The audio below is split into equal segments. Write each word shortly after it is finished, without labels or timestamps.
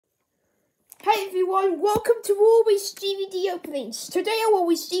Hey everyone, welcome to Roary's DVD openings. Today on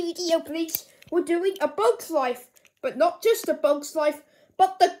Roary's DVD openings, we're doing A Bug's Life. But not just A Bug's Life,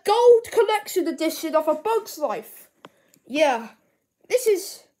 but the Gold Collection edition of A Bug's Life. Yeah, this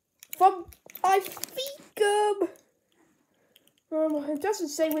is from, I think, it doesn't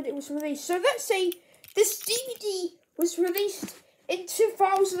say when it was released. So let's say this DVD was released in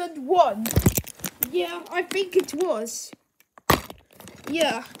 2001. Yeah, I think it was.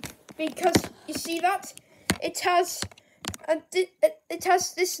 Yeah. Because you see that it has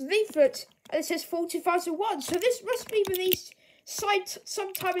this leaflet and it says fall 2001. So this must be released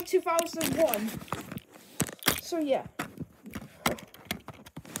sometime in 2001. So yeah,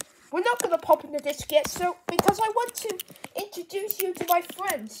 we're not gonna pop in the disc yet. So because I want to introduce you to my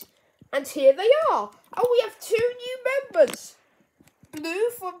friends, and here they are. And we have two new members: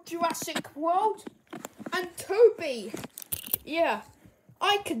 Blue from Jurassic World and Toby. Yeah.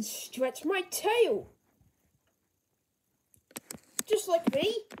 I can stretch my tail. Just like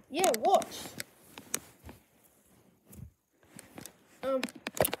me? Yeah, watch.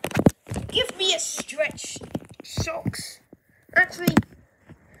 Give me a stretch, socks. Actually,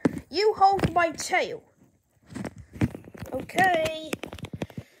 you hold my tail. Okay.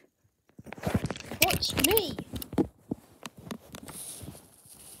 Watch me.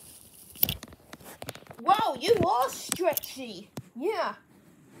 Wow, you are stretchy. Yeah.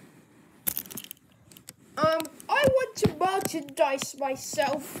 I want to merchandise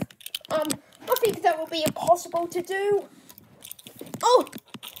myself. I think that will be impossible to do. Oh!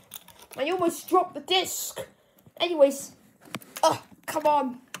 I almost dropped the disc. Anyways, come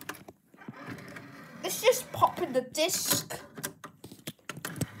on. Let's just pop in the disc.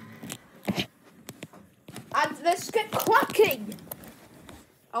 And let's get cracking.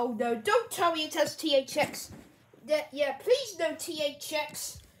 Oh no, don't tell me it has THX. Yeah, please no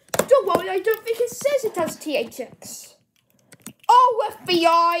THX. Don't worry, I don't think it says it has THX. Oh,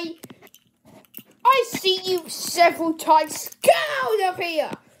 FBI! I've seen you several times. Get out of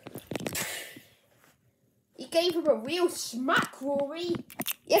here! You gave him a real smack, Roary.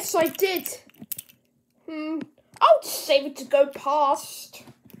 Yes, I did. I'll just save it to go past.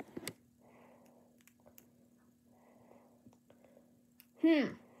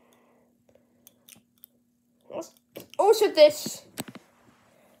 Also this.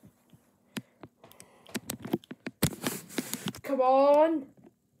 Come on.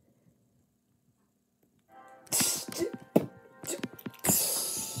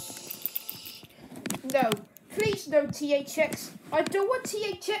 No, please no THX. I don't want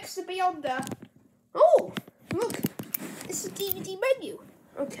THX to be on there. Oh, look, it's a DVD menu.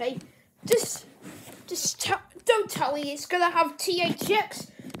 Okay, don't tell me it's gonna have THX.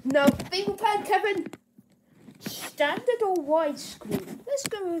 No, be prepared, Kevin. Standard or widescreen? Let's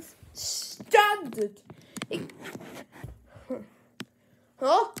go with standard.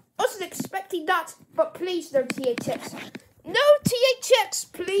 Huh? I wasn't expecting that, but please no THX. No THX,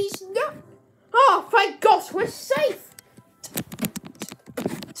 please, no. Oh, thank God, we're safe.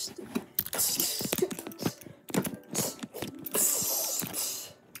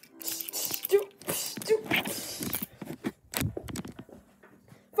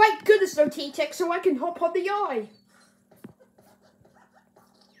 Thank goodness no THX, so I can hop on the eye.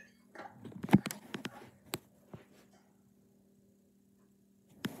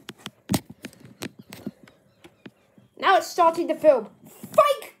 Now it's starting to film.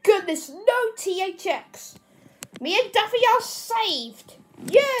 Thank goodness, no THX. Me and Daffy are saved.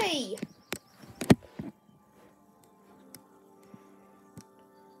 Yay!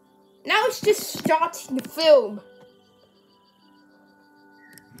 Now it's just starting to film.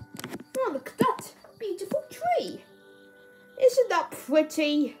 Oh, look at that beautiful tree. Isn't that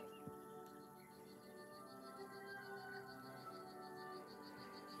pretty?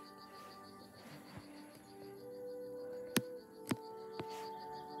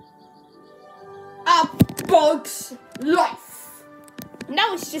 A Bug's Life.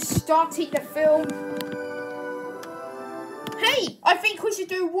 Now it's just starting to film. Hey, I think we should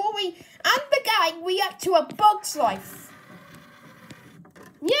do Roary and the gang react to A Bug's Life.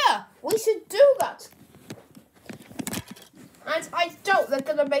 Yeah, we should do that. And I doubt they're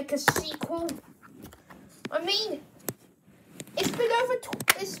gonna make a sequel. I mean, it's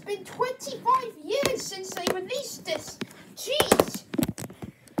been 25 years since they released this. Jeez.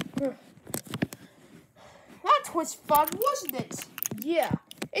 That was fun, wasn't it? Yeah,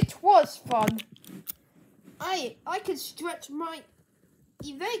 it was fun. I can stretch my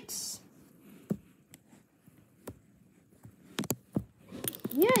legs.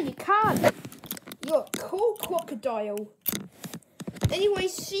 Yeah, you can. You're a cool crocodile. Anyway,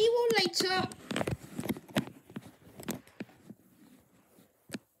 see you all later.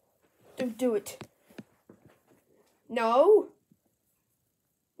 Don't do it. No.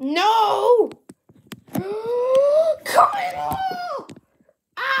 No! Come on!